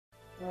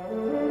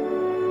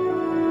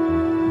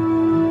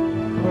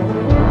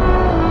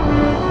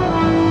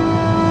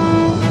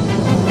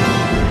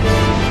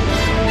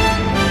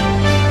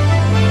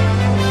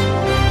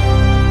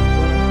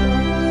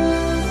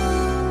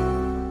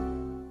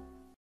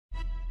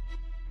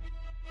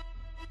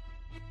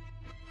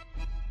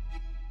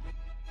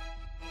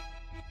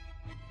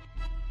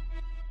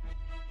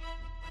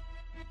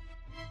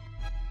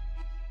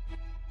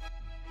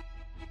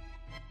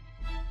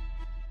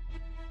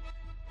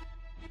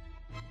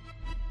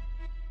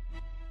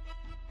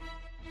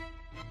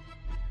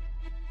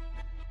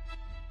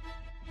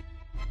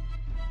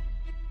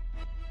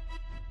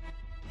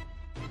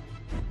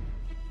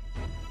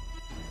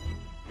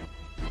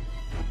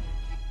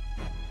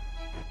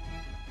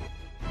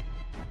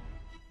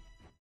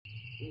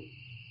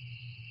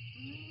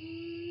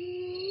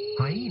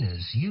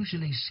Hyenas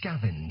usually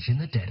scavenge in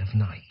the dead of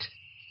night.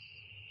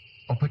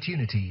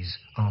 Opportunities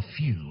are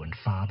few and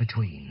far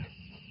between.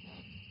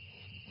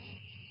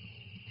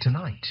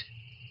 Tonight,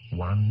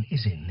 one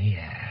is in the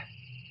air.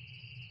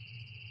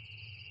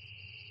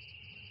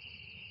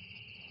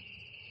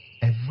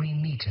 Every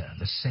meter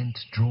the scent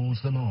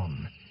draws them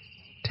on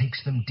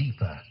takes them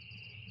deeper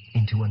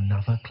into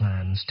another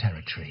clan's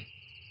territory.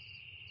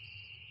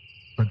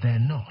 But they're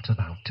not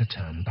about to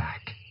turn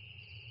back.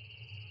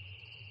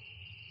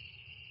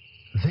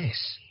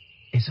 This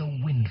is a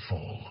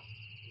windfall.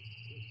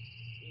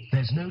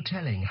 There's no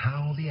telling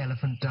how the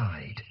elephant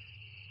died.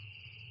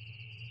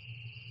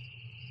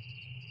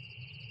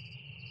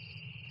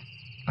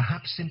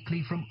 Perhaps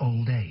simply from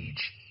old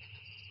age.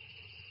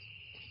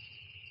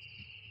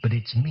 But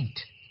its meat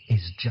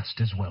is just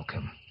as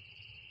welcome.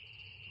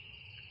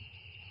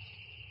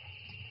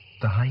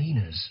 The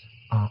hyenas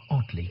are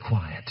oddly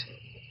quiet.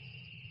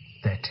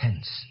 They're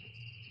tense.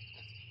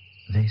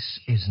 This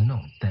is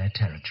not their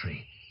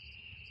territory.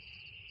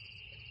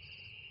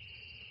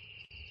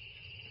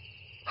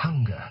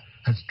 Hunger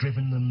has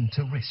driven them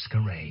to risk a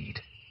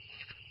raid.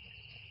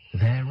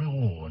 Their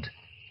reward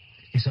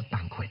is a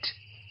banquet.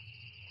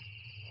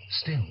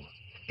 Still,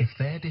 if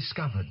they're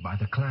discovered by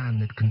the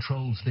clan that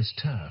controls this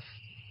turf,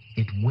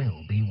 it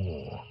will be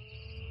war.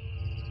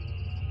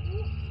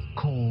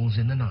 Calls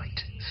in the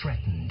night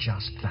threaten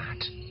just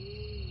that.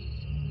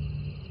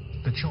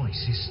 The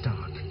choice is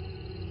stark.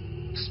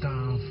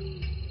 Starve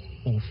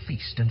or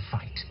feast and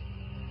fight.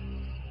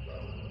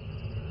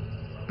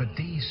 But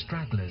these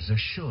stragglers are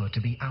sure to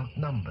be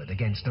outnumbered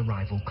against a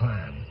rival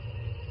clan,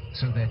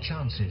 so their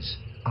chances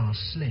are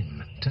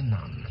slim to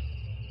none.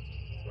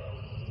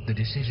 The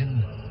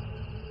decision,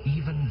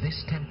 even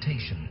this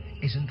temptation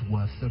isn't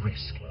worth the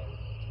risk.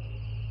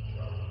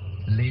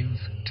 Live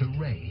to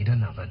raid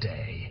another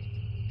day.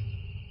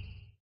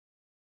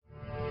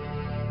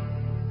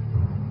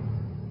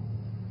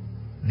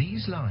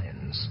 These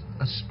lions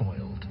are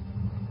spoiled.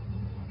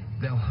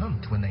 They'll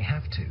hunt when they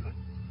have to.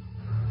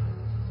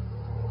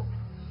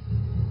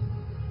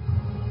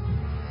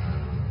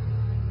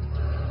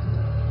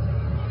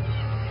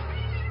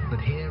 But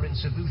here in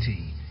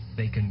Savuti,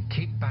 they can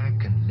kick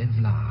back and live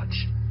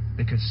large,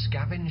 because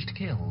scavenged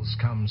kills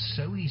come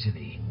so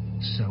easily,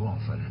 so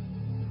often.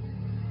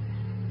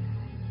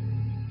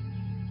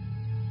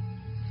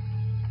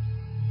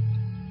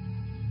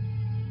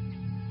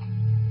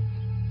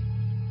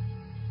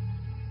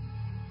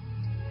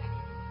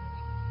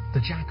 The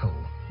jackal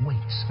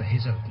waits for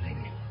his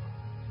opening.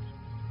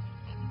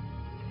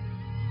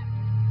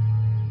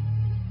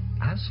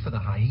 As for the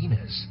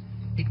hyenas,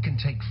 it can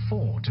take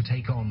 4 to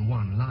take on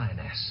one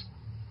lioness.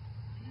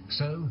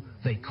 So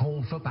they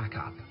call for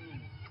backup.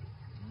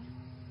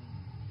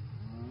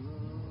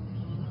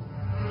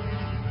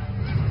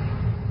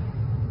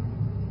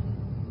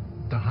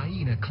 The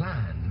hyena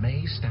clan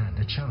may stand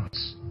a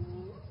chance.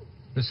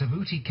 The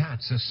Savuti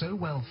cats are so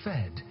well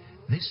fed,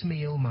 this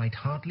meal might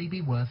hardly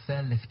be worth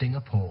their lifting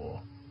a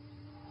paw.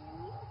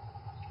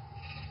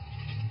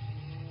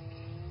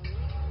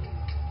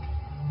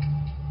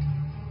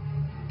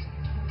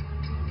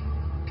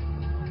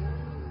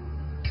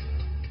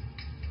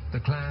 The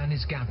clan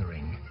is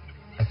gathering,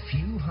 a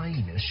few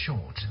hyenas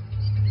short.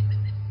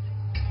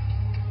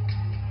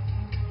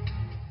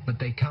 But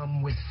they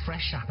come with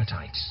fresh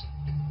appetites.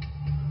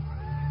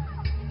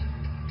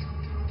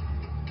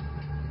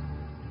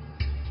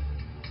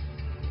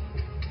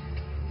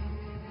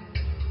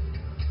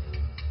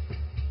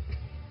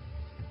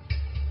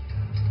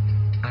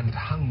 And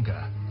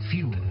hunger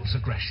fuels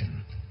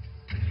aggression.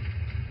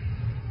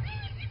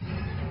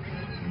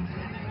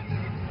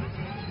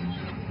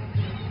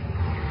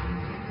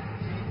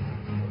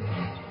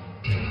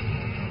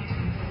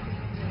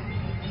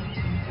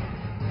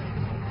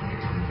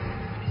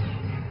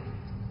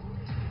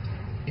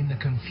 In the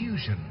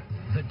confusion,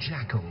 the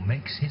jackal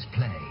makes his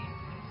play.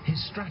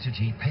 His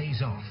strategy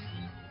pays off.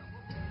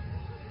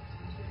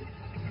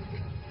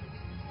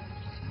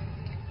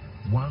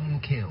 One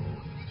kill,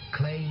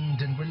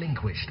 claimed and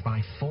relinquished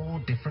by 4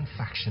 different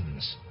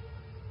factions.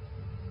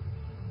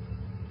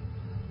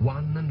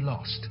 Won and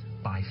lost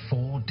by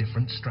 4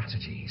 different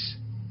strategies.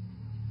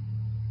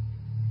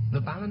 The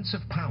balance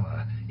of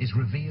power is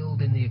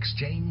revealed in the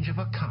exchange of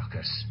a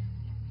carcass.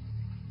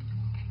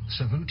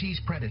 Savuti's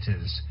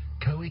predators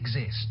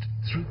coexist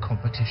through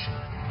competition.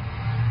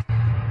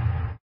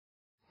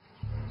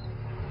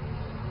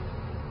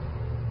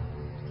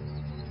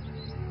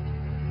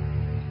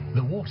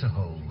 The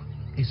waterhole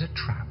is a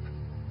trap.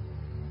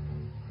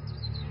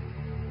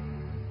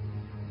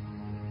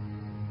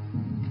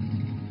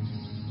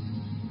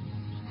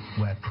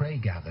 Where prey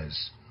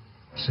gathers,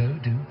 so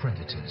do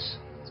predators.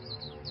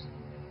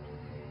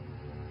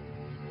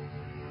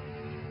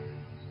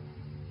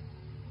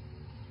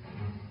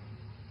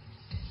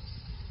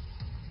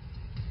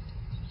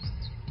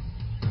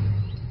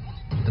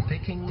 The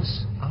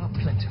pickings are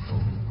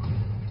plentiful.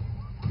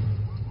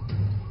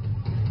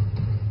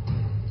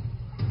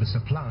 The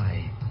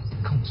supply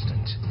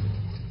constant.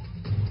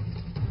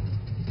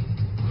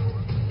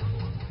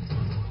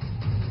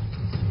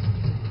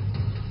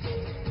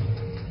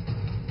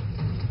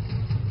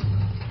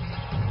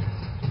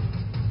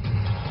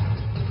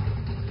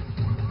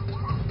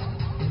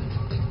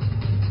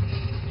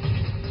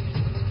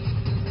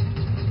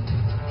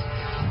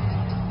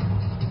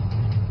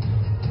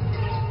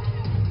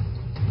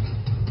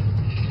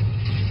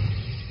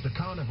 The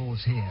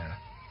carnivores here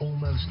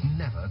almost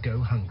never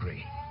go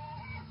hungry.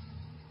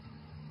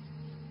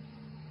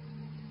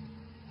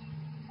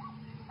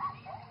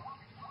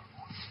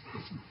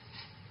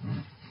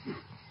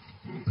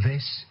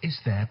 This is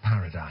their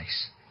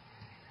paradise.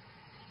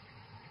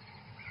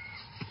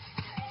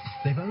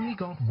 They've only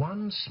got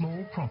one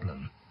small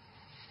problem.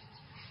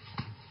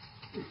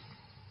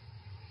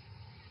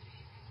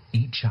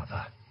 Each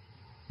other.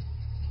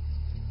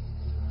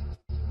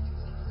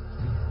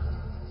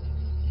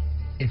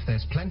 If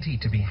there's plenty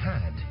to be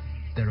had,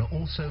 there are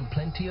also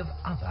plenty of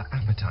other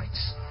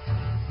appetites.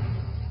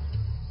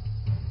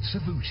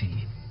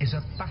 Savuti is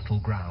a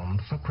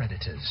battleground for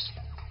predators.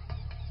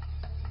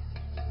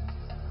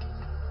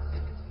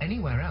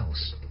 Anywhere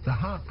else, the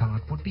hard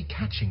part would be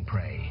catching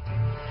prey.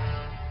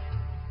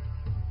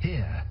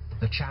 Here,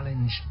 the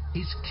challenge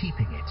is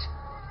keeping it.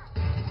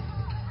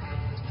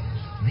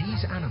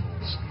 These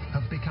animals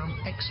have become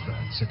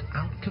experts at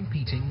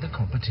outcompeting the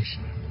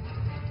competition.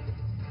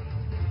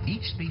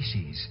 Each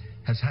species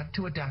has had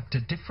to adapt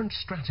a different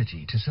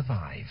strategy to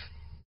survive.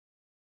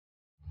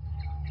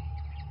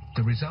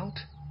 The result?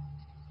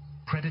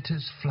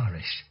 Predators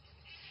flourish.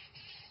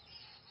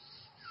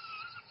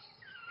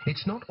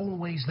 It's not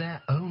always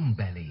their own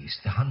bellies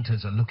the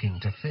hunters are looking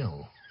to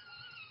fill.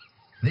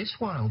 This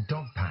wild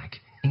dog pack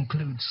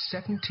includes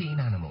 17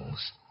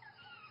 animals.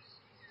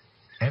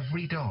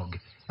 Every dog,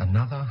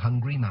 another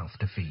hungry mouth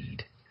to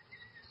feed.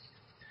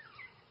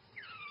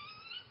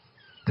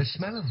 The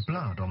smell of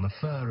blood on the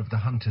fur of the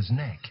hunter's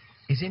neck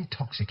is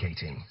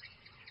intoxicating.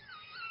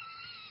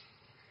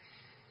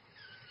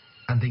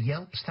 And the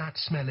yelps that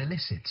smell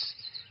elicits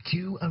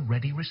cue a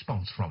ready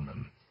response from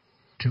them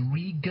to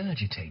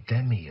regurgitate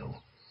their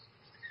meal.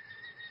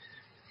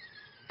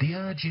 The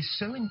urge is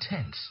so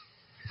intense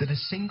that a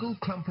single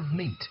clump of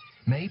meat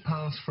may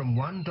pass from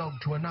one dog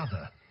to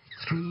another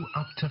through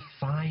up to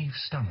 5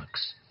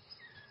 stomachs.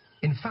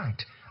 In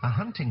fact, a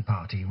hunting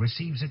party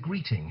receives a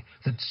greeting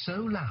that's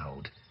so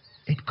loud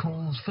it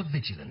calls for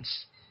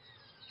vigilance.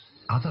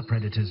 Other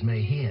predators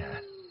may hear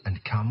and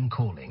come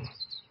calling.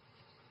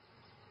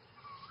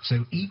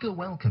 So eager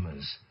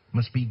welcomers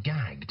must be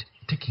gagged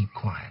to keep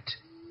quiet.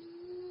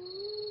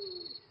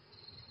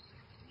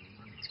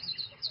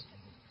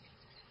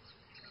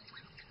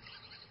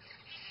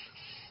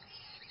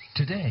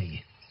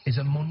 Today is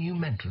a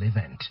monumental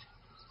event.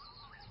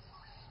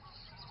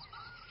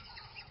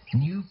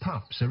 New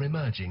pups are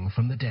emerging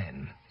from the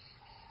den.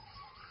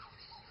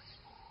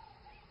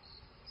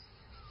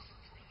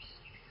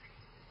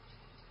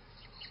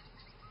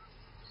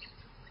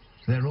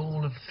 They're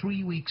all of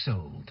 3 weeks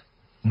old,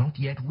 not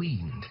yet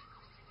weaned,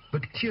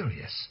 but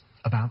curious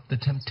about the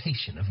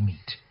temptation of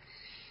meat.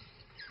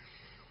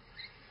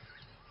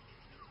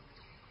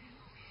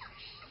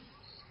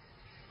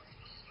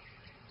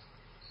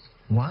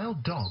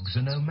 Wild dogs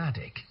are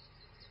nomadic,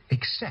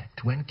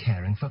 except when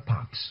caring for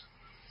pups.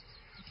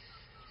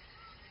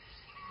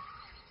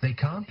 They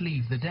can't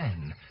leave the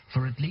den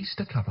for at least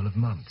a couple of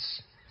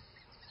months.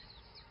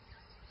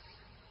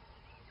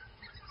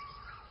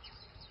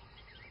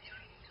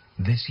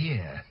 This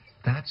year,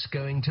 that's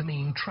going to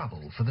mean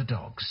trouble for the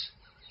dogs.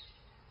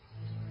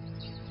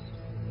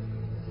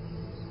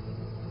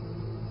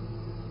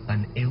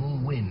 An ill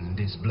wind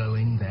is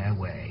blowing their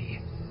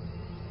way.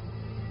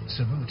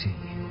 Savuti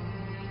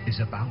is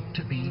about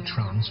to be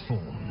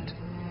transformed.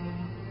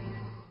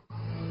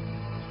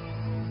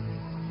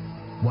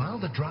 While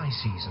the dry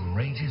season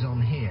rages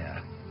on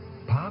here,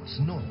 parts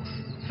north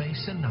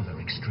face another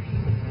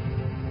extreme.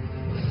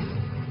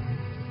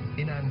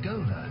 In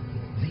Angola,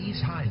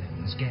 these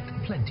highlands get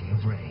plenty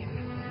of rain.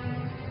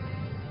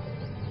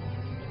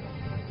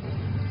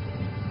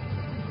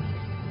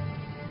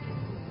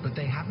 But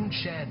they haven't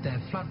shared their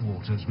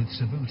floodwaters with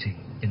Savuti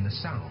in the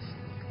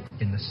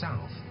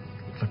south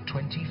for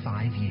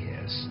 25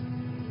 years.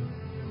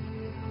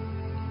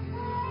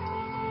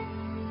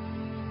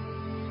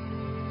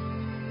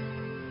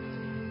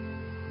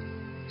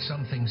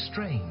 Something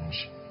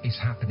strange is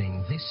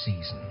happening this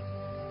season.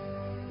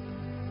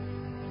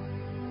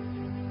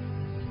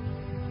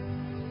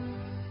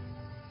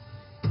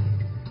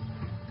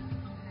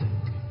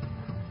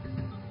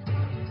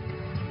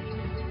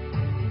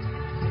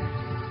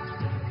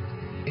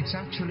 It's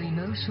actually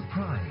no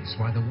surprise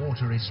why the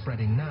water is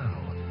spreading now,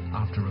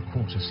 after a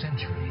quarter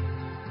century.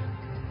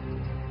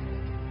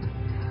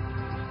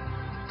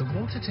 The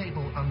water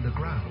table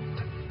underground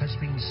has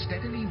been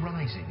steadily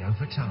rising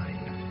over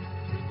time.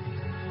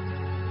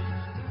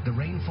 The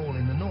rainfall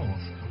in the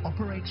north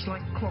operates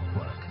like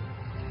clockwork,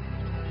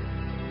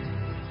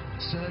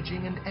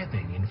 surging and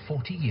ebbing in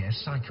 40-year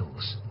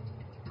cycles.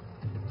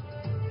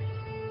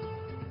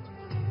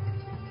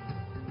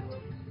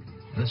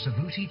 The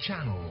Savuti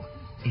Channel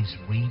is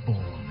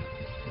reborn.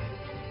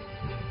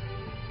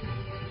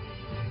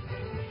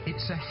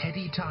 It's a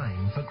heady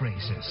time for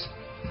grazers.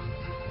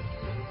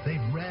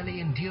 They've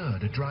rarely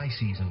endured a dry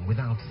season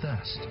without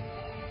thirst.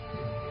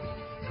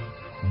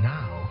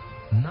 Now,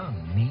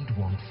 none need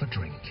want for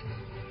drink.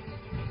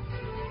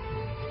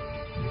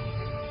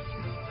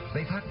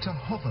 They've had to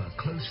hover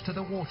close to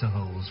the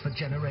waterholes for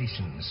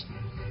generations.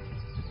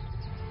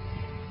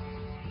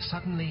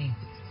 Suddenly,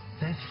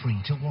 they're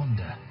free to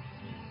wander.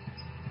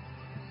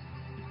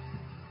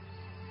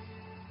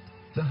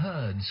 The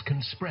herds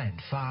can spread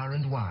far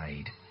and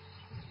wide.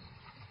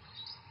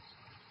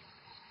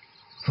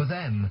 For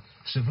them,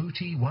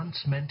 Savuti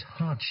once meant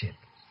hardship.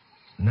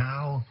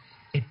 Now,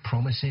 it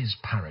promises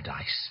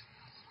paradise.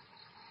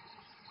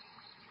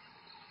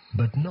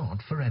 But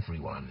not for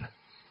everyone.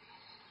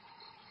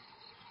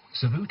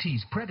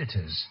 Savuti's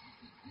predators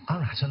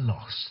are at a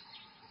loss.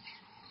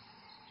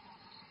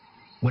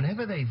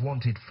 Whenever they've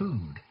wanted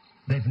food,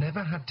 they've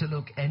never had to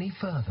look any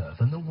further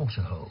than the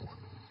waterhole.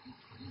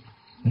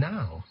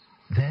 Now,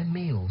 their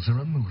meals are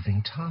a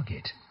moving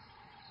target.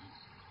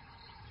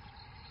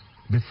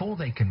 Before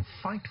they can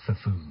fight for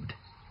food,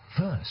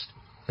 first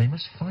they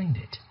must find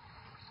it.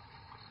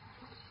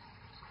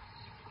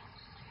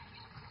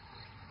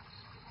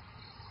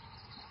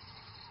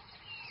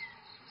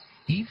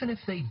 Even if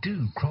they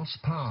do cross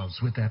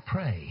paths with their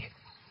prey,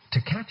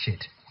 to catch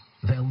it,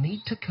 they'll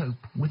need to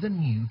cope with a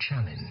new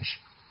challenge: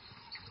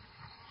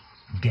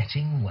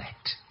 getting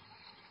wet.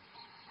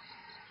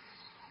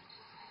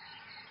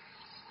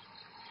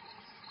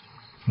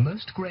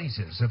 Most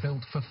grazers are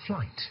built for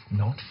flight,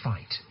 not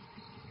fight.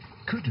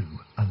 Kudu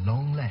are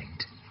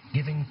long-legged,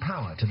 giving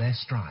power to their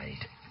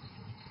stride.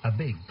 A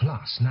big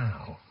plus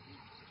now.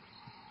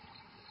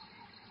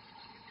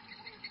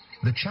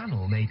 The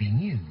channel may be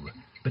new,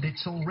 but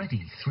it's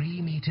already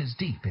 3 meters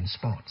deep in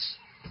spots.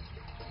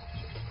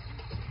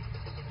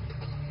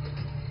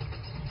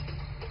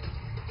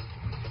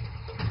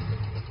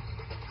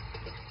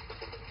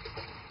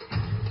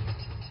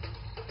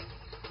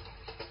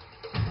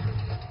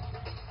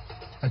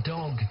 A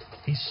dog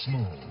is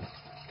small.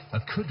 A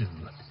kudu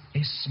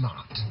is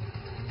smart.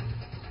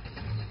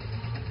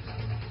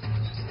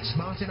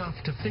 Smart enough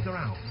to figure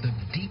out that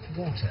deep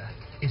water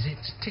is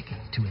its ticket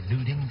to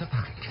eluding the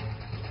pack.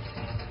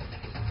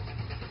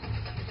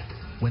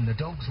 When the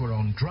dogs were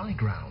on dry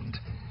ground,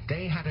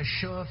 they had a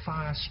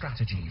surefire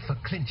strategy for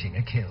clinching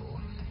a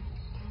kill: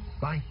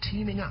 by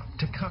teaming up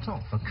to cut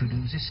off a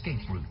kudu's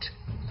escape route.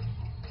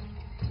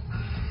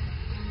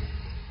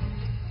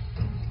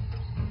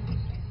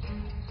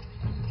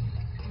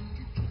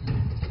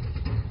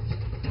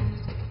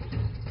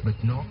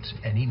 But not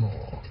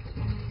anymore.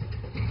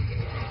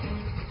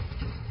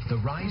 The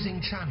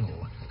rising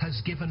channel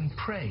has given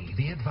prey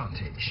the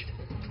advantage.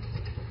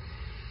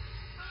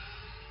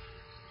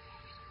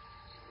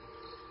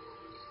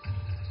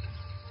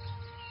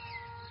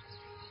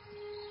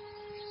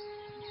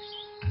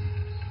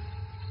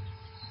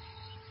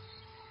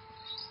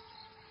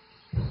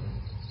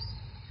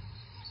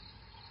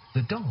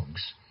 The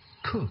dogs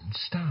could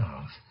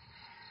starve.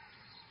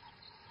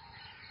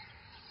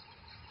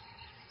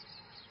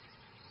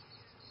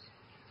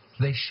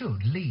 They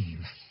should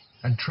leave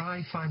and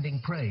try finding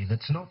prey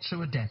that's not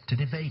so adept at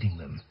evading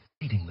them,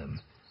 eating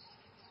them.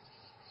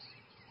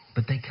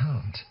 But they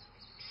can't.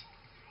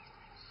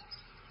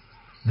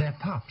 Their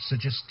pups are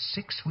just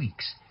 6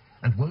 weeks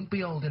and won't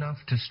be old enough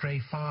to stray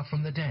far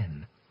from the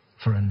den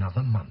for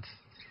another month.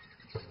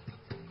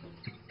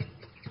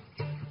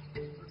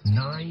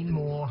 9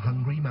 more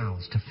hungry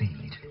mouths to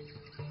feed.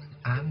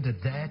 And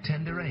at their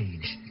tender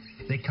age,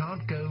 they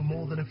can't go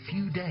more than a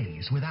few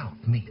days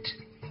without meat.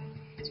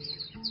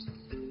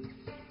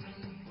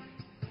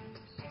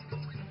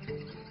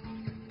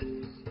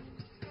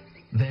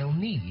 They'll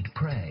need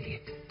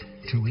prey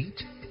to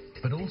eat,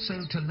 but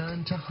also to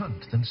learn to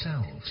hunt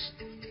themselves.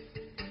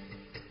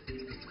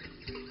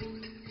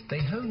 They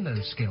hone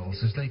those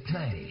skills as they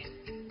play.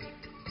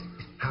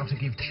 How to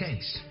give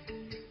chase,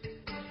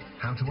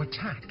 how to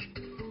attack,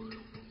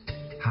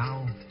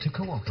 how to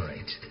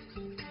cooperate.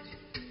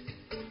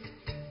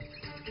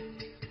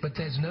 But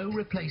there's no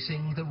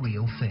replacing the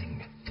real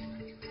thing.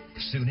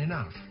 Soon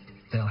enough,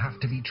 they'll have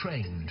to be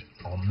trained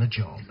on the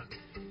job.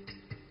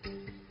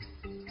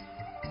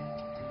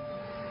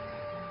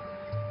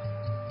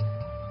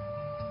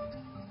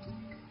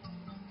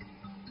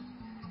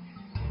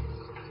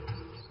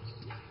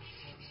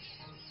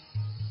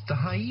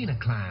 hyena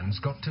clans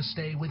got to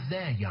stay with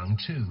their young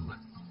too.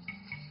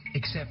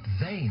 Except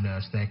they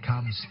nurse their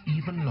cubs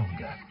even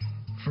longer,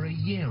 for a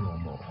year or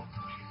more.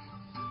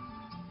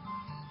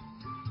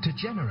 To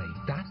generate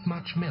that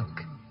much milk,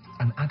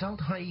 an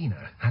adult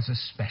hyena has a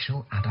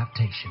special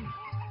adaptation.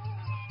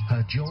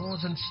 Her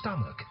jaws and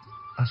stomach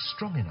are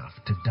strong enough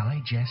to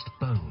digest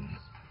bone,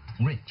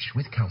 rich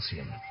with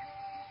calcium.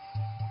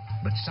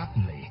 But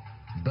suddenly,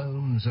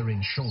 bones are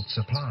in short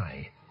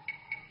supply.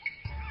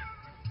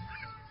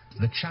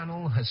 The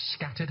channel has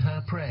scattered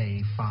her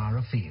prey far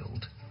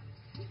afield.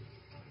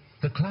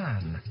 The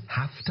clan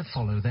have to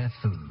follow their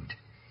food,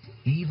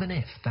 even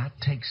if that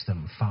takes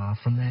them far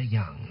from their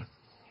young.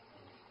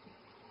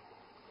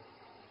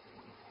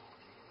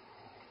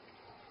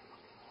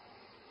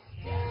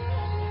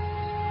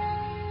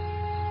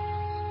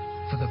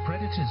 For the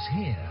predators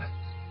here,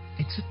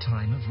 it's a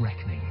time of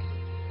reckoning.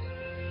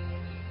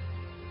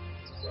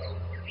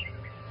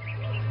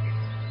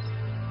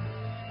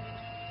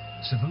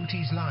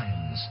 Savuti's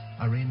lions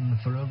are in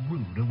for a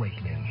rude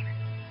awakening.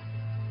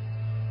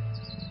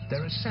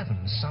 There are 7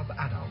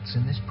 sub-adults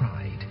in this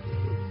pride.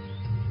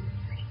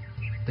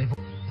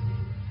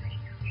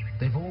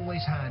 They've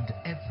always had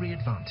every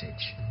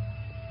advantage.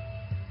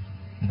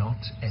 Not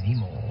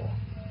anymore.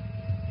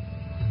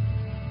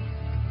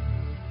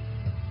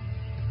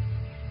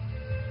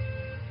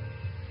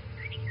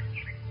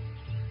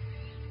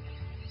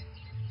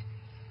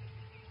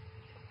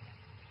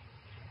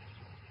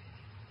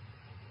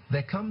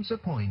 There comes a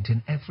point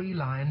in every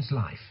lion's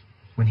life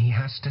when he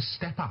has to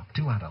step up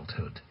to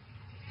adulthood.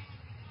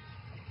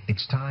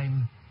 It's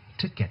time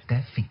to get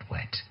their feet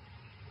wet.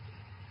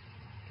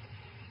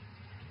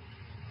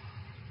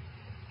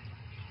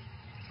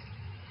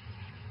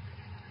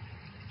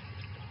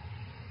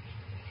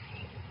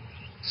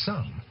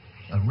 Some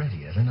are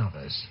readier than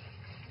others.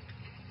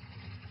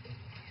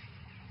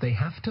 They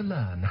have to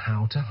learn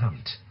how to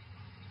hunt.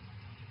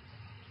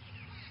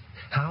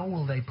 How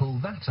will they pull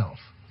that off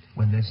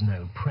when there's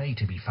no prey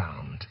to be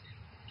found?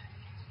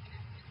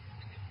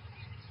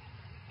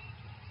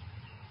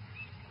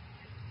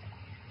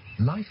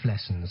 Life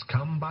lessons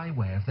come by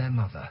way of their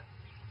mother.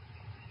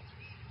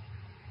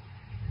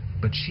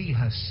 But she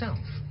herself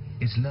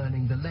is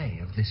learning the lay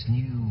of this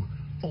new,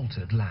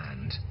 altered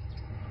land.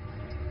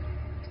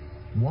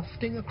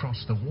 Wafting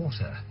across the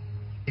water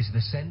is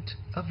the scent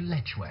of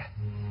lechwe.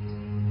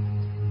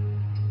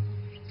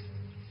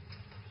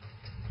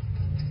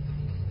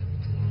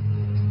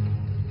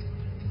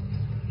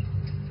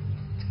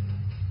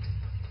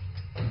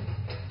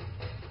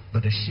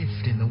 But a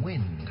shift in the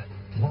wind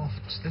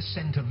wafts the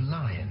scent of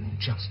lion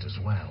just as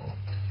well.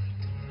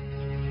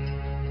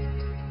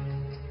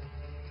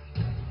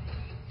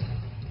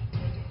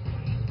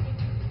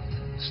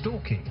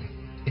 Stalking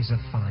is a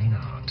fine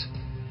art,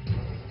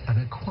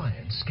 an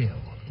acquired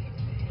skill.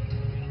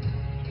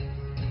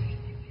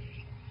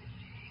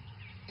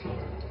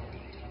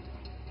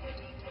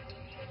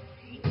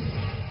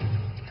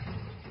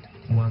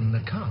 One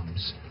the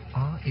cubs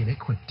are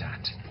ill-equipped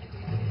at.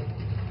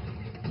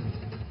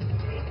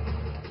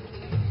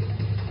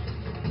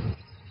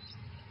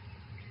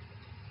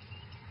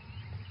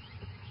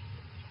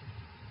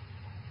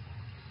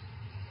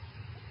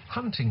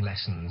 Hunting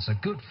lessons are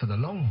good for the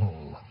long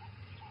haul,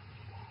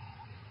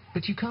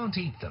 but you can't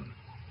eat them.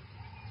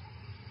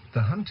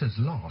 The hunter's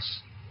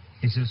loss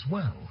is as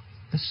well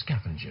the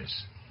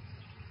scavenger's.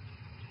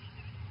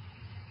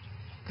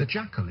 The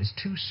jackal is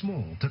too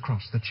small to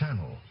cross the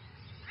channel.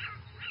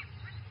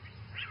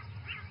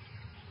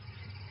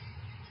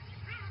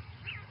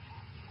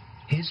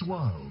 His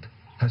world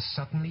has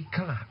suddenly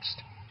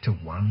collapsed to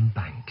one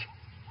bank.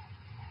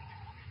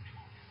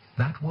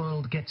 That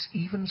world gets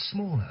even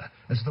smaller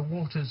as the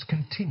waters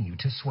continue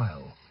to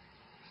swell.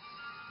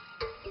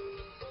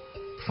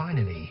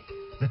 Finally,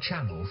 the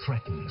channel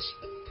threatens,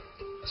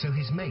 so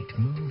his mate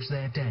moves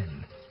their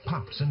den,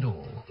 pups and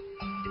all.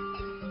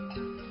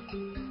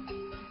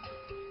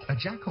 A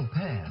jackal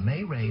pair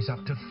may raise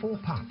up to 4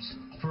 pups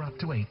for up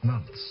to 8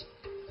 months.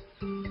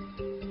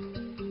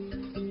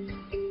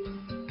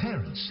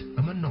 Parents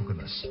are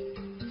monogamous,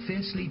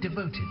 fiercely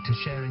devoted to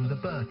sharing the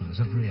burdens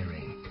of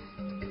rearing.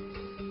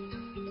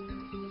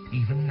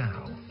 Even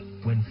now,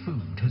 when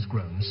food has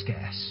grown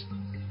scarce.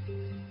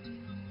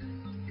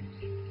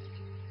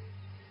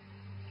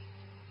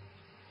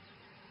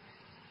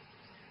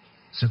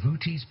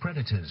 Savuti's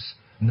predators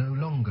no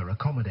longer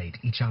accommodate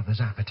each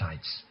other's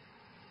appetites.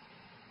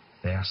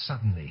 They are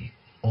suddenly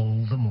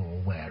all the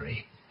more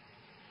wary.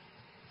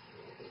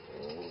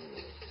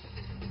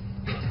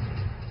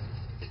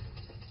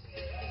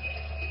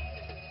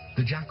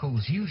 The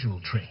jackal's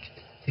usual trick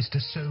is to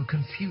sow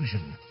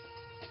confusion,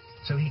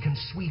 so he can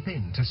sweep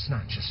in to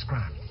snatch a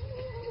scrap.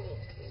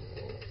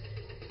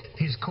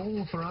 His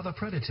call for other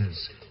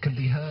predators can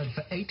be heard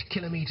for 8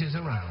 kilometers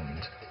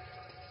around.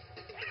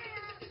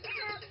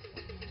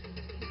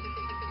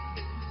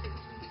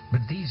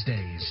 But these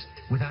days,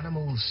 with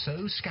animals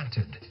so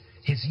scattered,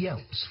 his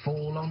yelps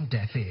fall on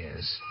deaf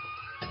ears.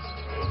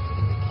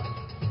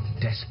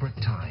 Desperate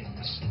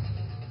times,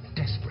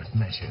 desperate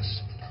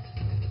measures.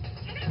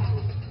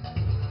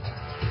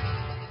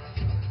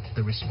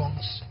 the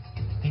response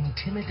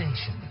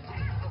intimidation,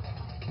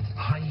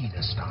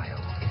 hyena style.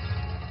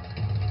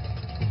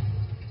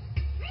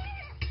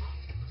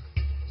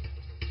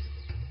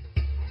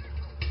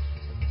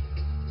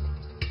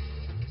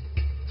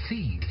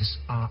 Thieves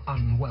are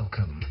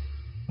unwelcome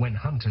when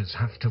hunters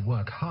have to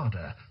work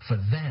harder for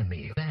their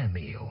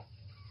meal.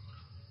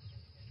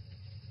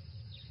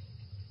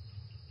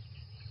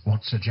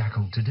 What's a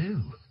jackal to do?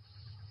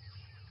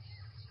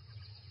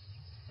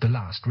 The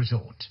last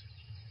resort.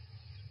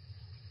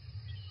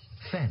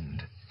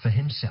 Fend for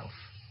himself.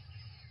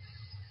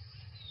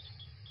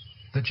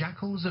 The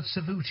jackals of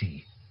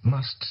Savuti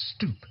must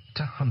stoop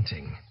to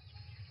hunting.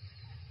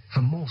 For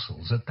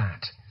morsels at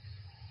that.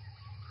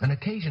 An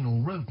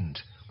occasional rodent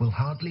will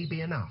hardly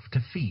be enough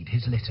to feed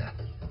his litter.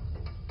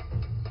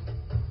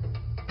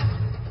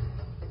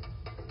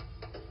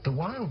 The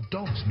wild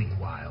dogs,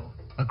 meanwhile,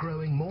 are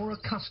growing more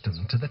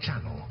accustomed to the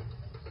channel.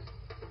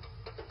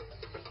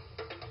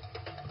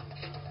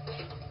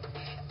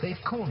 They've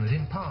cornered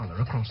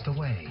Impala across the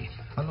way,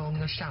 along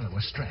a shallower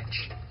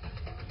stretch.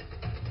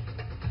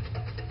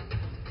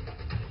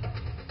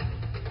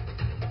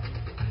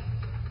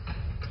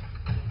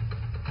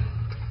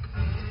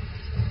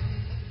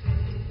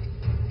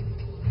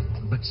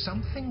 But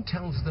something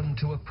tells them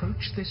to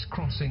approach this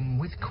crossing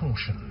with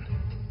caution.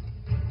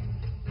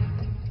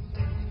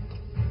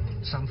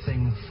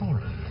 Something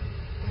foreign.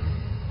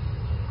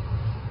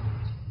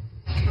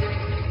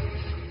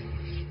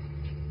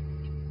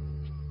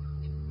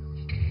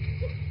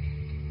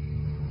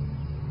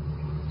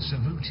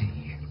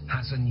 Savuti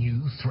has a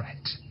new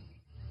threat.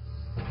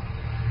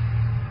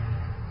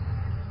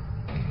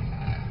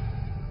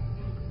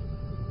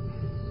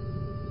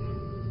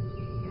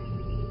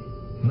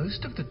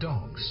 Most of the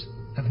dogs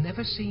have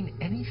never seen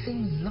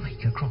anything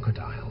like a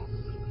crocodile.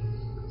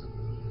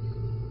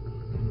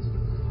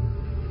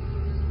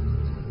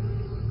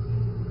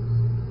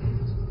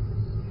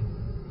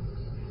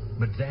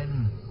 But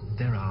then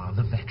there are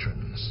the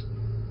veterans.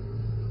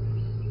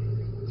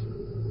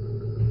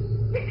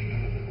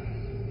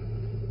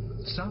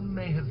 Some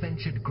may have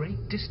ventured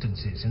great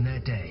distances in their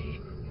day,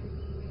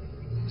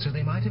 so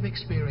they might have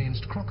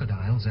experienced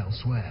crocodiles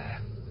elsewhere.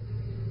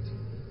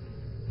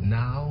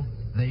 Now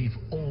they've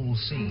all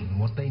seen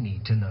what they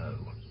need to know.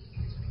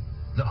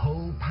 The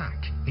whole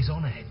pack is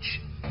on edge,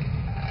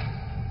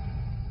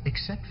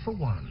 except for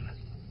one.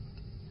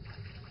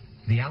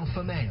 The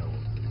alpha male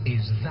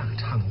is that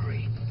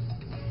hungry.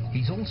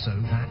 He's also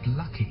that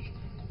lucky.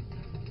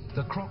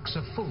 The crocs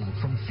are full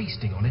from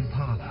feasting on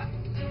Impala.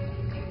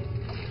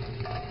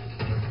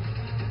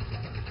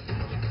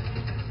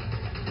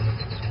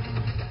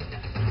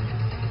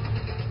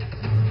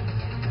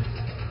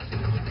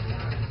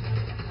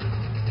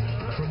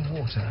 From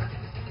water,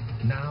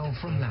 now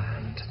from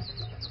land,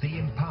 the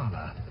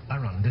Impala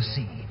are under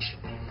siege.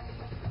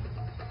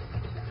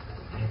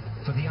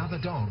 For the other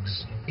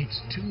dogs, it's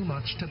too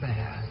much to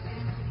bear.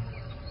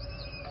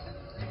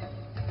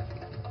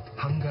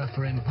 Hunger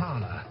for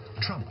Impala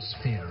trumps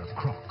fear of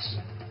crocs.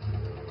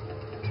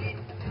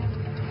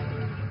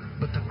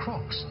 But the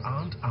crocs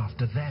aren't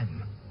after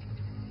them.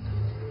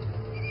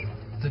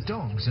 The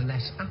dogs are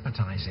less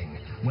appetizing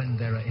when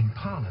there are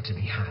Impala to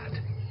be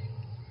had.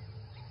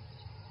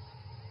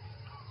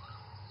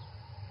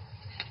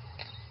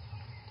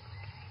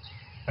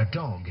 A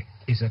dog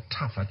is a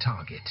tougher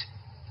target,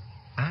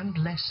 and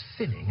less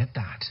filling at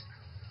that.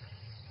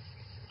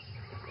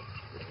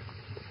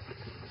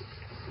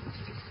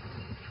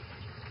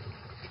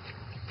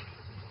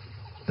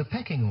 The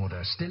pecking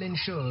order still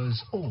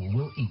ensures all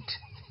will eat,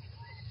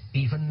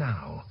 even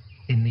now,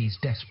 in these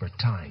desperate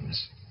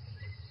times.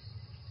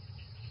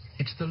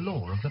 It's the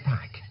law of the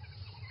pack.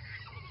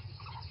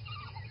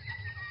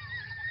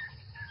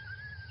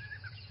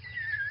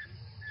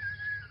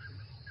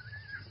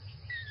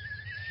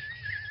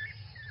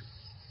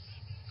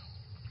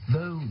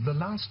 Though the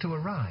last to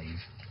arrive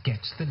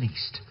gets the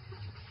least.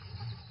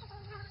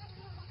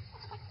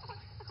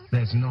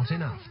 There's not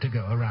enough to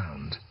go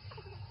around.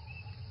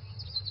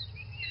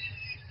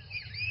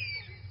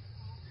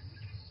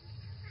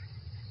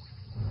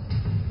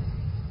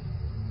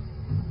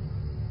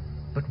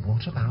 But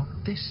what about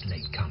this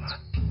latecomer?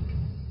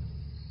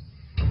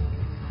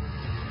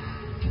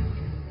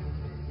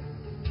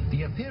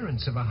 The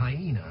appearance of a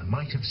hyena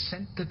might have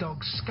sent the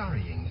dogs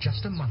scurrying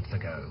just a month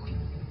ago.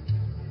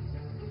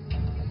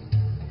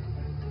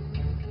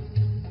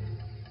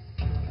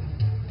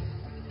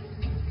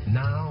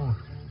 Now,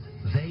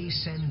 they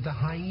send the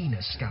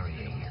hyena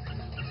scurrying.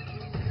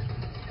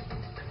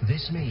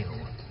 This meal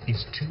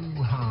is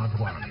too hard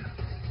won.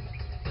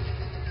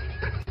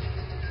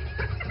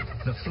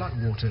 The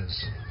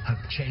floodwaters have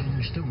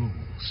changed the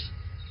rules.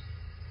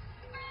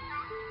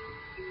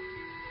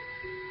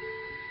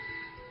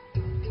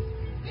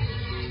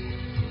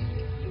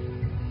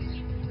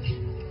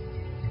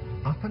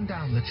 Up and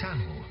down the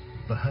channel,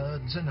 the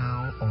herds are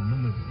now on the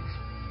move.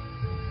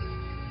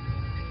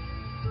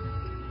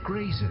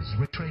 Grazers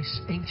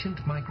retrace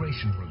ancient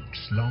migration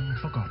routes long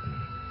forgotten.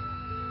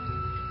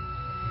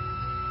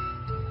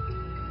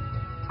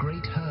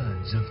 Great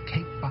herds of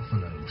Cape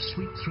buffalo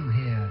sweep through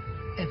here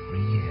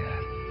every year.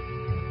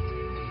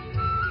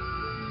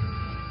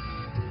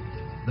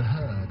 The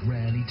herd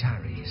rarely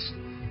tarries,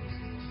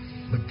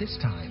 but this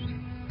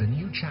time the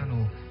new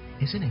channel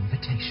is an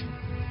invitation.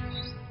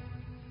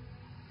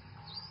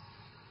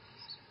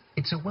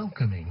 It's a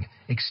welcoming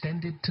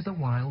extended to the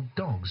wild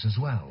dogs as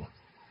well.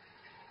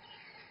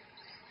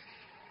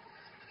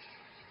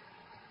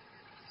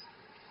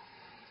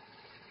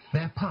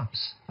 Their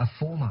pups are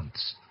 4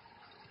 months,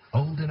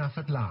 old enough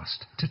at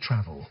last to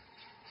travel.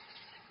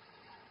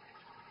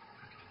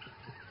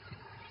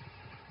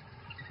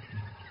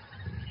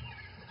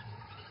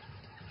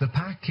 The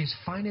pack is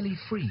finally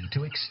free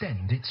to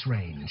extend its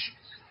range.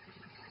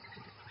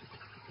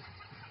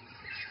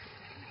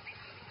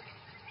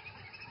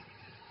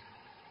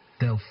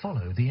 They'll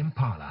follow the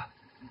impala,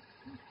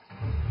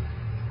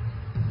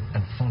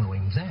 and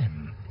following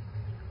them,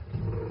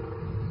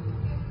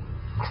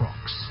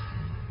 crocs.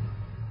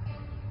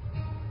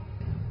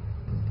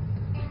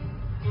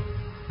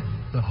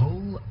 The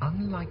whole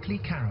unlikely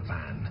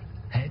caravan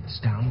heads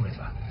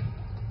downriver.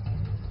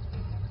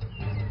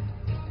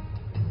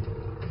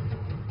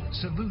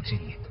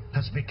 Savuti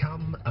has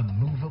become a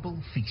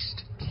movable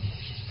feast.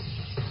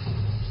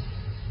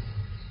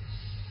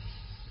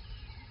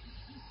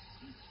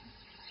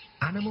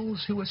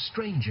 Animals who are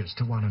strangers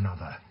to one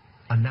another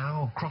are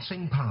now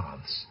crossing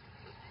paths.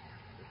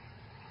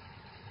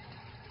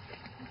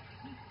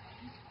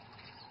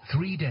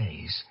 3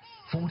 days,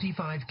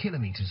 45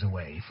 kilometers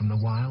away from the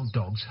wild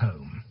dog's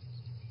home.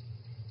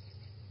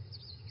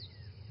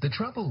 The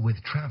trouble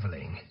with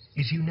traveling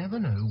is you never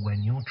know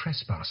when you're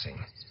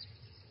trespassing.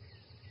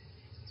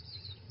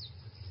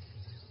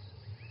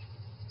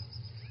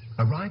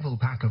 A rival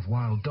pack of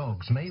wild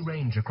dogs may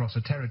range across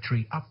a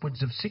territory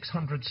upwards of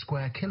 600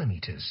 square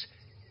kilometers.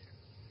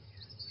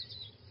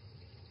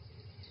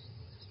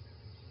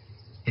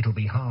 It'll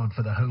be hard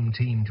for the home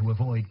team to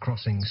avoid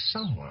crossing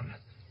someone.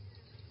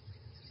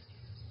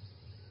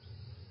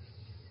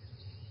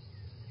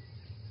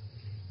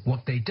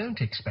 What they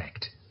don't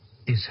expect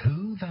is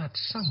who that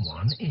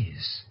someone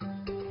is.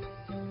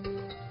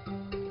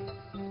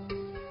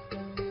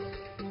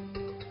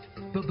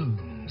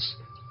 Baboons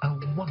are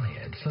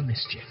wired for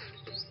mischief.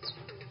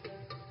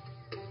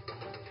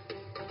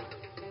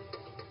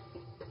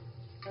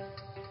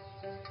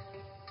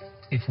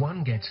 If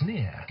one gets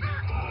near,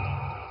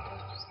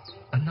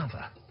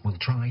 another will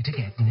try to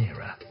get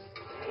nearer.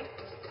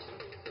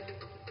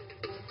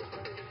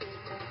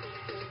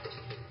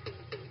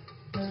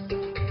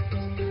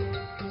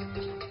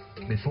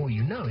 Before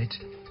you know it,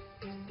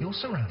 you're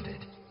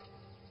surrounded.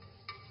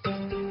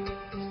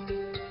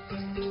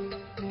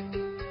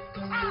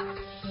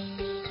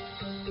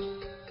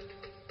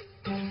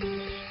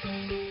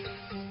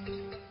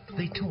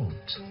 They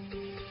taunt.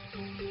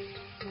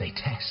 They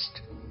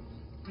test.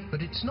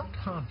 But it's not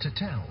hard to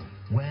tell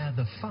where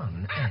the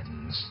fun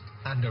ends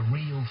and a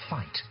real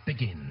fight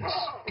begins.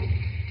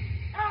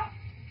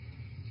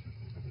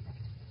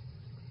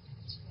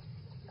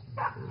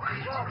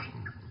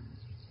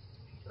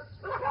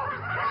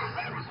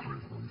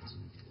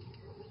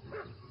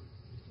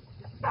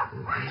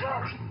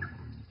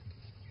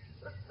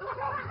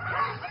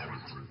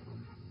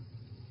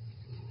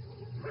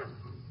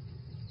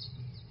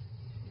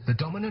 The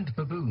dominant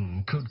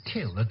baboon could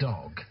kill a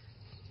dog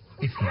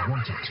if he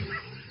wanted to.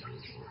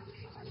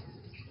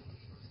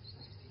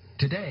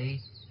 Today,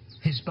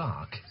 his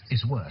bark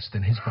is worse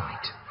than his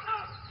bite.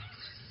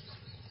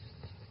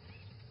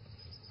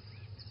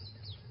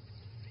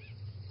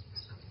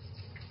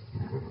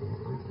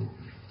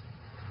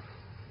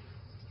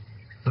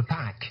 The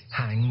pack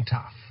hang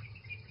tough.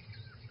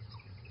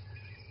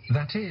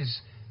 That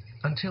is,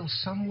 until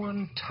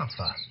someone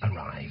tougher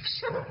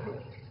arrives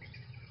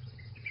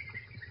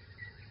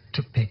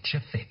to pitch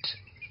a fit.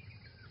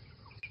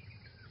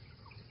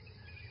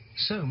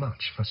 So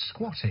much for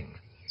squatting.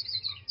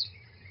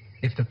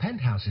 If the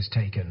penthouse is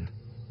taken,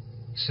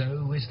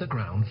 so is the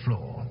ground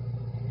floor.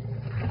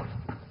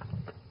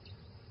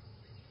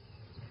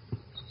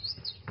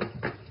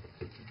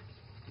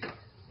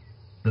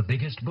 The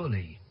biggest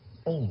bully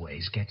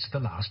always gets the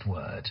last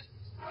word.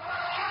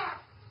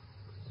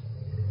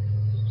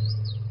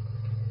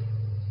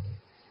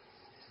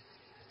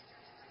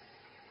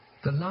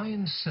 The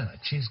lion's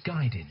search is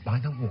guided by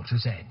the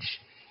water's edge.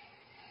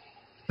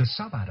 The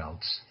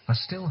sub-adults are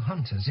still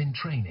hunters in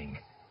training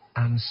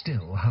and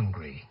still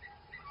hungry.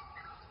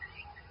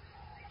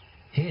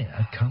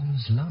 Here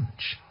comes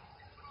lunch.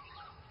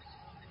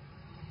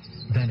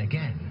 Then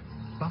again,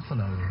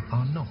 buffalo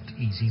are not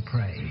easy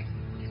prey.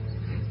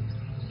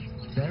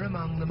 They're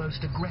among the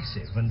most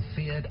aggressive and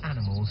feared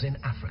animals in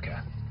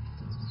Africa.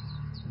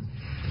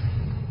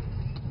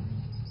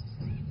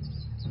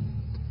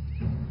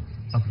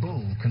 A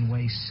bull can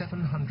weigh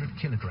 700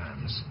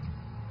 kilograms,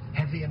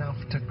 heavy enough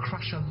to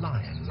crush a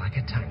lion like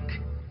a tank.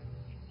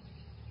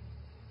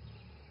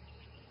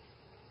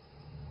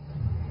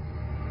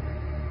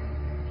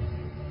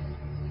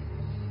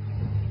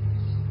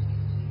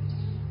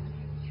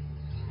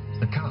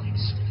 The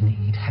cubs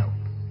need help.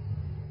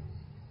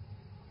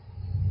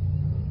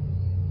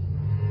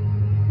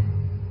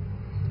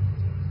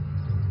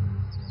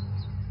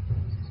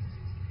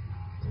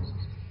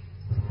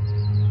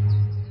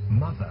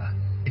 mother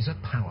is a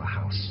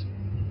powerhouse.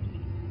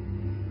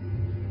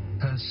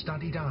 Her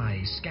studied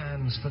eye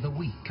scans for the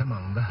weak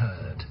among the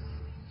herd.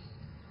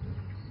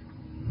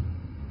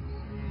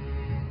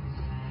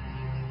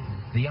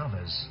 The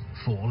others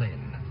fall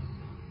in.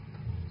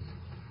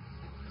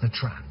 The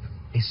trap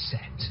is set.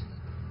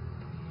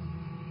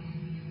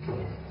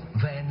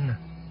 Then,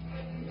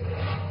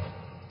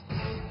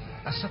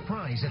 a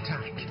surprise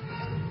attack.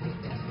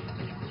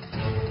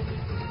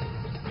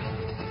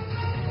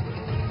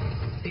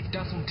 It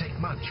doesn't take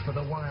much for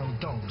the wild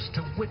dogs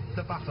to whip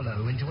the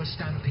buffalo into a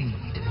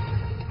stampede.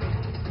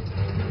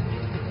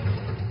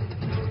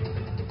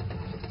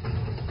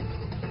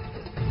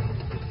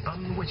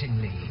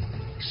 Unwittingly,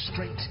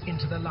 straight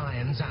into the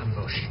lion's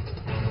ambush.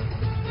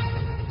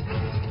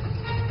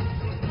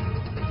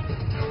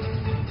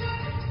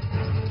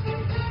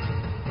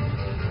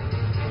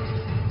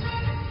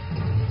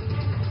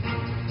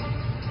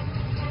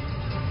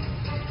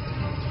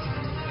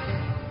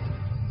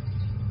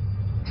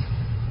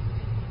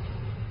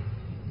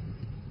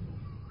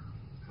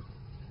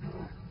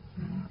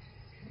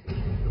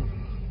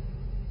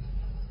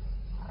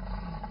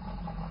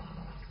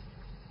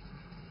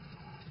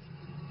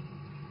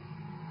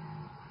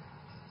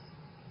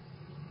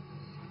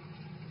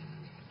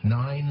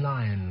 Nine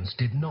lions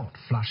did not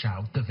flush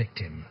out the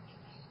victim.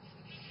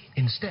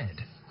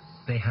 Instead,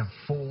 they have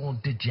 4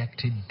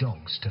 dejected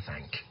dogs to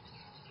thank.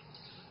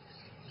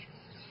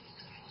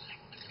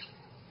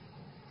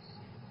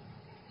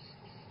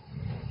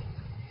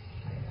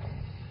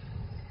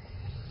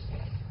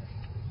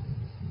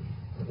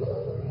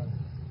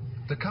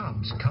 The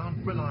cubs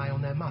can't rely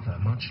on their mother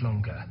much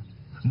longer,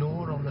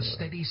 nor on the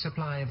steady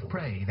supply of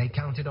prey they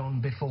counted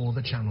on before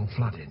the channel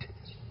flooded.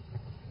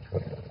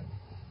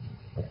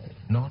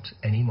 Not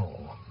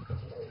anymore.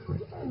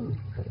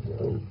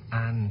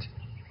 And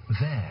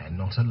they're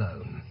not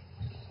alone.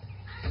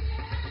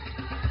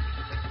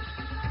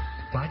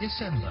 By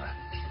December,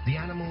 the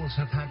animals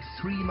have had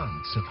 3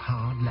 months of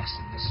hard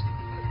lessons.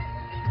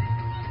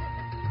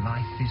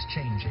 Life is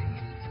changing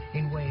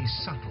in ways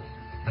subtle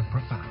and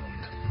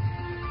profound.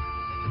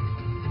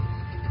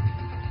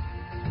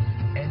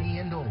 Any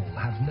and all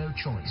have no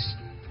choice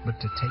but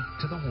to take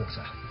to the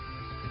water.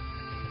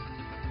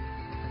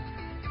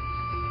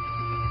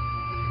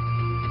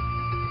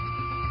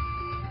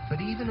 But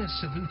even as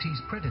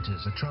Savuti's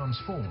predators are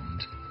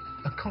transformed,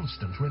 a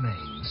constant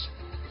remains.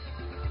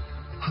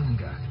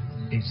 Hunger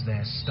is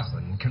their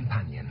stubborn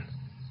companion.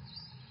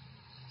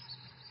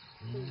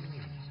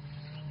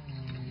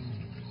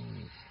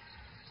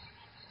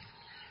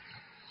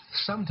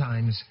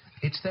 Sometimes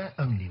it's their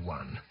only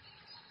one.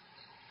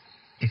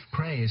 If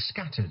prey is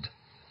scattered,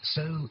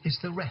 so is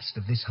the rest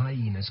of this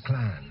hyena's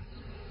clan.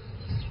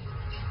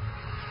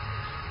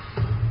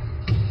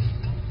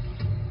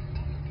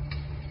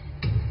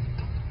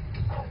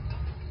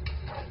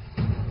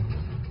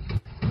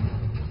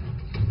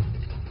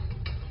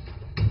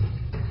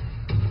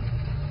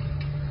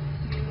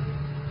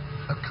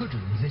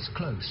 This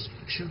close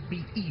should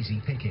be easy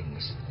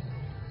pickings.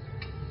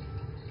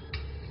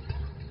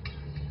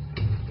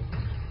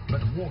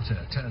 But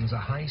water turns a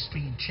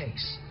high-speed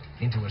chase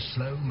into a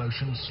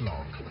slow-motion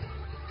slog.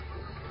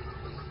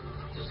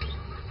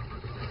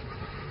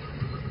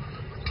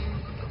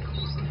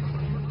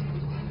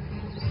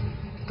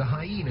 The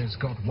hyena's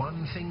got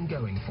one thing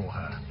going for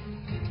her: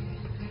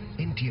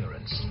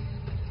 endurance.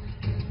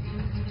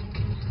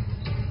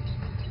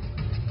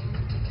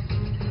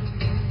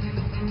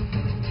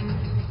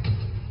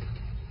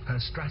 Her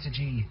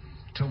strategy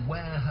to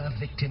wear her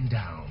victim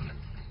down.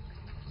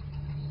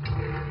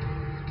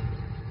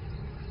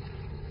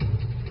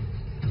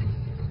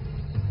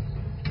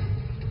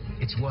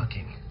 It's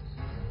working.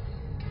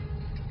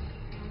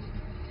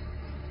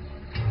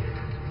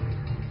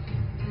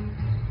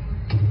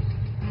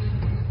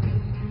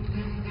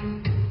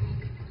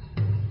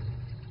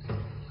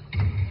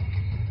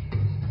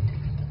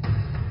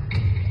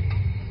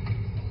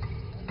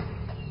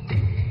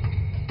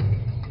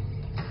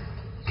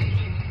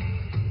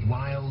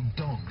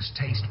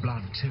 Taste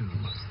blood too.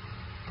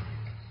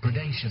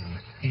 Predation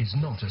is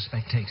not a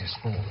spectator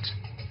sport.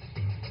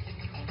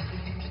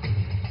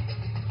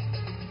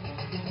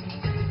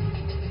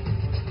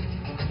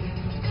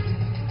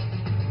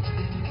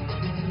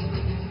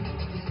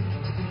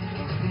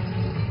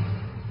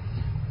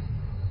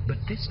 But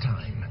this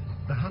time,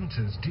 the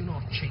hunters do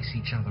not chase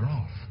each other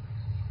off.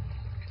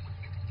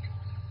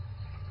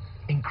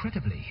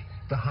 Incredibly,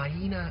 the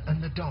hyena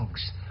and the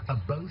dogs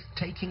are both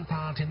taking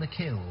part in the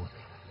kill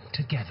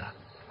together.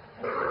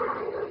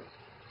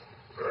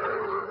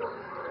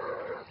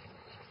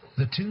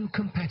 The two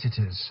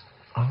competitors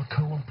are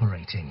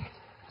cooperating.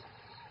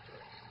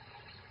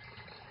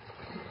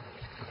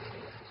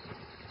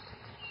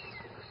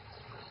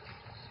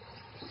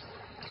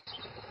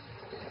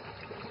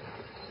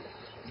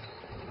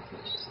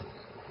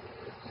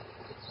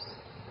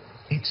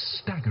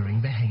 It's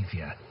staggering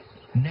behavior,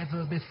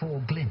 never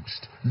before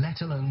glimpsed,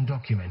 let alone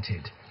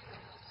documented.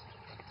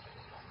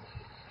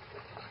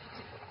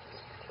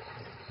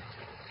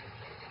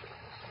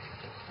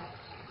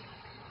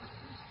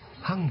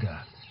 Hunger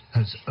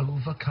has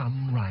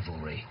overcome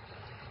rivalry.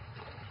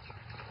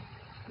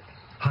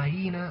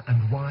 Hyena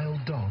and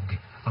wild dog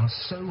are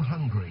so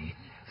hungry,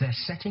 they're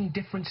setting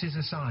differences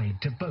aside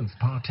to both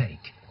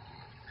partake.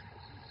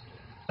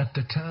 At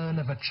the turn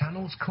of a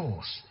channel's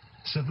course,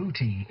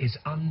 Savuti is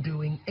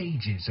undoing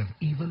ages of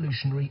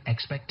evolutionary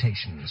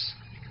expectations.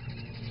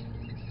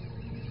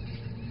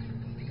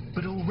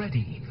 But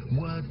already,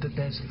 word that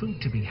there's food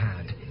to be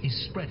had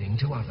is spreading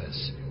to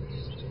others.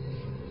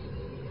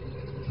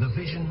 The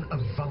vision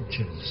of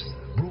vultures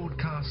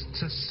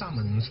broadcasts a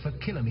summons for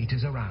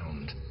kilometers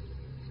around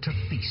to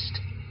feast.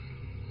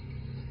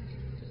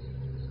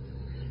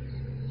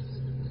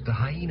 The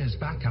hyena's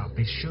backup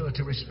is sure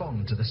to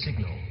respond to the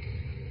signal.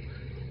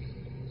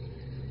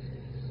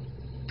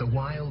 The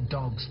wild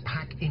dog's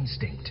pack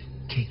instinct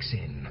kicks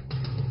in.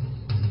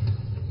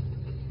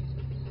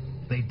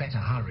 They better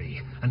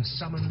hurry and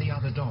summon the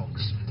other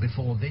dogs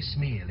before this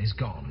meal is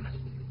gone.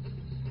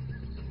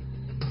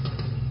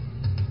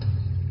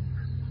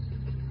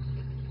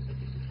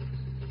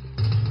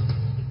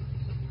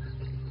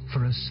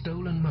 For a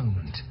stolen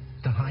moment,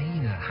 the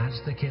hyena has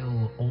the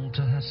kill all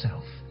to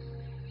herself.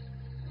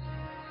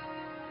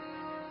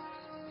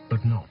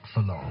 But not for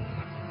long.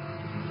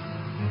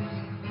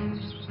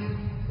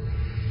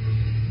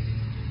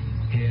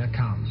 Here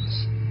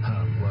comes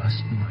her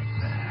worst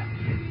nightmare.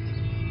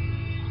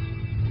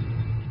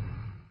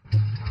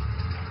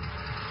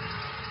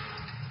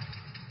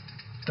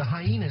 The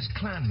hyena's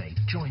clanmate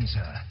joins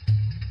her.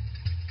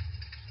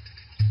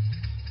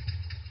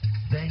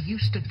 They're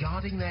used to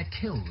guarding their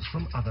kills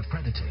from other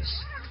predators.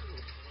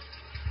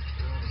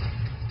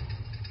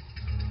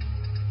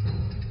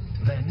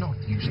 They're not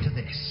used to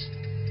this.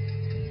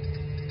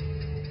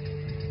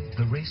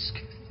 The risk?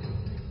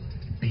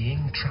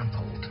 Being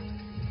trampled.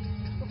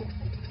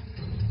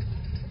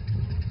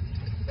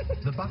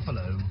 The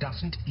buffalo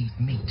doesn't eat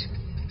meat.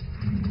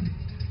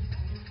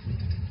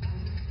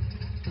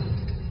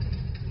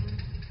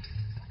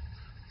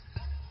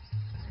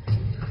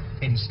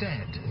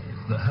 Instead,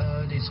 the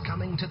herd is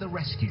coming to the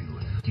rescue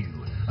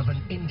of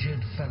an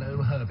injured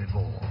fellow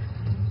herbivore.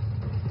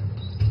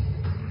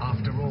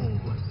 After all,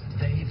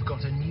 they've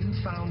got a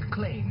newfound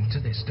claim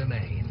to this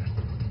domain.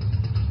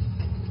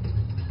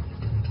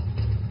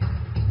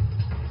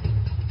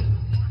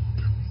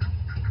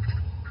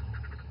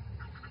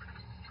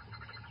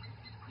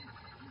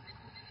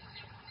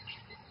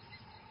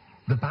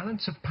 The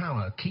balance of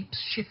power keeps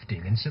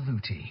shifting in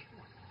Savuti.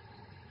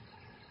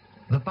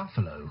 The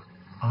buffalo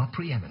are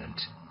preeminent.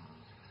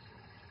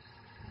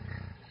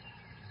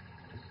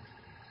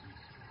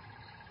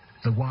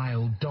 The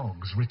wild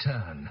dogs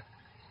return.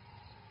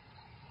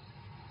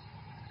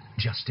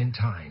 Just in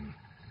time.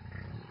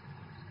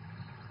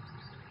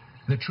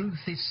 The truth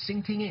is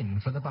sinking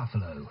in for the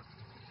buffalo.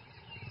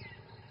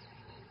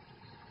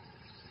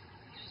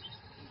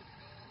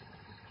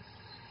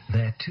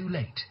 They're too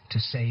late to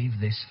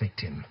save this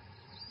victim.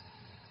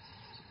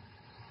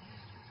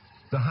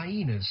 The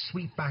hyenas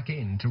sweep back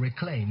in to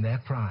reclaim their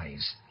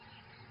prize.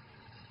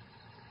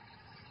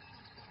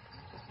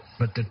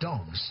 But the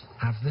dogs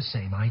have the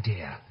same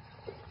idea.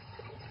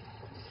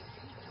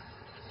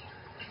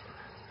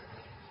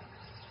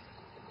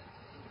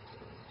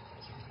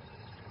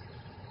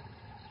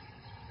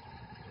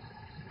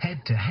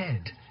 Head to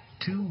head,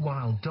 two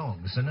wild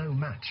dogs are no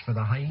match for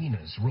the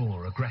hyena's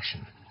raw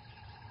aggression.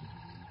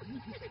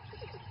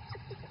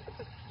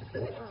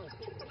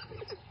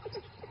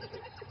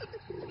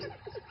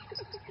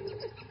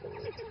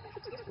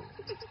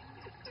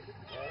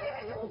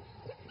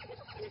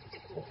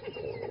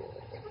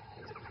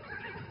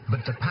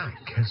 But the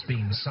pack has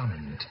been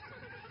summoned.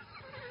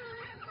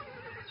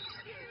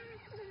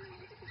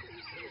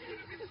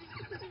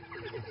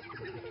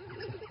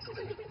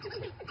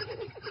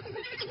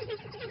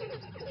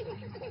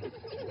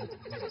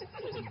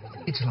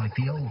 It's like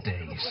the old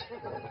days.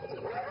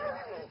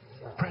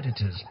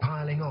 Predators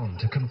piling on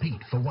to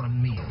compete for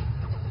one meal.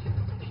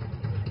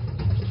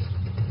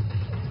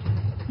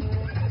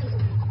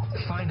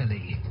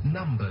 Finally,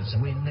 numbers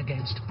win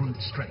against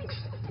brute strength.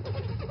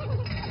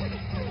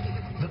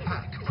 The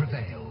pack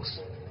prevails.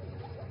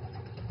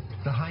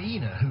 The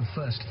hyena who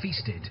first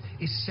feasted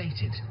is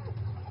sated,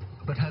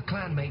 but her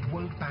clanmate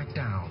won't back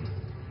down.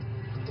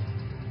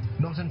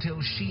 Not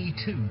until she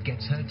too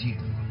gets her due.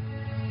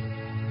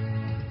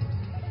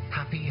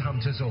 Happy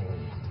hunters all.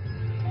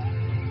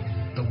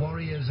 The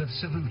warriors of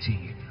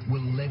Savuti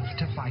will live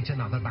to fight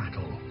another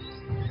battle.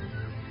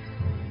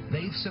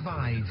 They've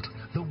survived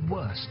the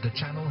worst the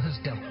channel has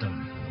dealt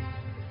them.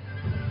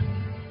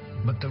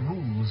 But the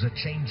rules are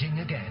changing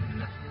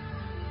again.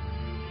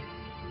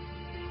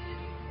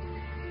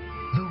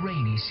 The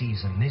rainy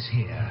season is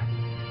here.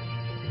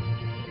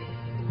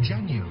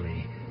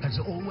 January has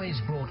always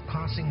brought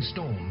passing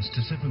storms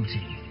to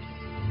Savuti.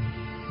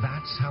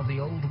 That's how the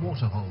old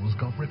waterholes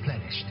got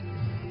replenished.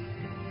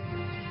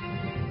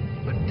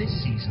 But this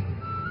season,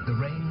 the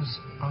rains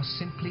are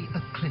simply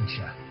a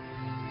clincher.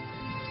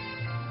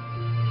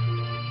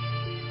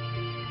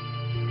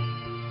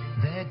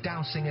 They're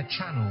dousing a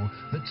channel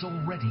that's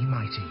already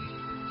mighty.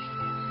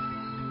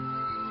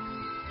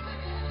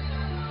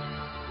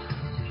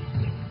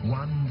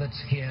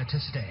 that's here to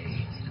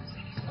stay.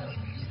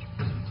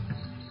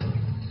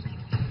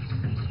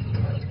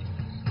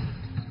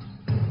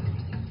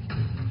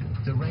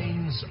 The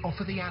rains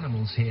offer the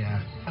animals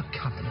here a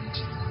covenant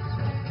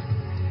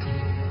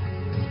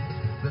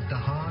that the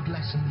hard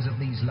lessons of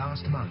these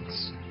last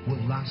months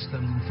will last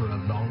them for a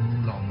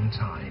long, long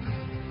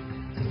time.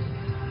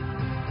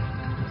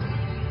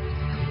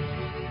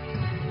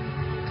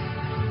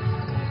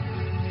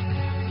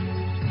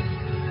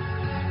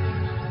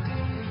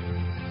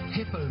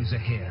 Hippos are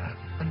here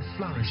and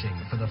flourishing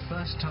for the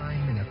first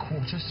time in a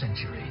quarter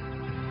century.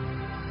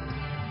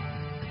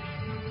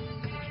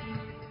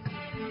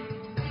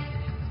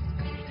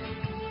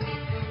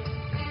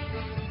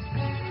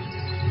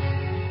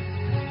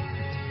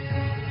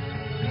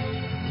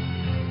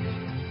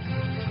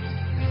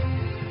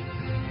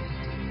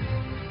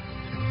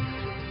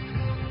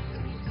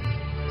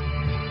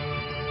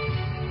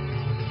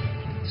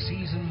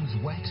 Seasons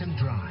wet and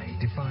dry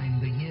define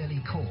the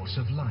yearly course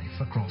of life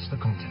across the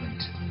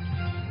continent.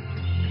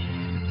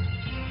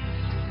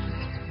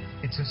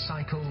 It's a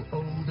cycle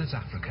old as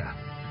Africa.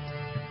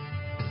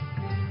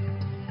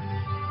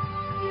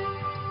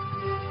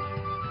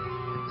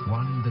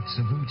 One that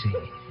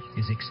Savuti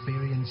is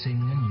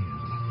experiencing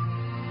anew.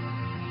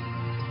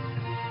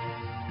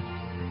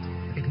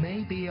 It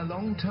may be a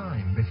long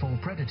time before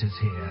predators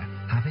here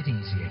have it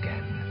easy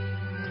again.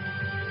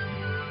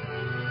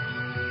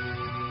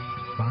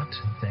 But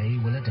they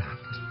will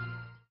adapt.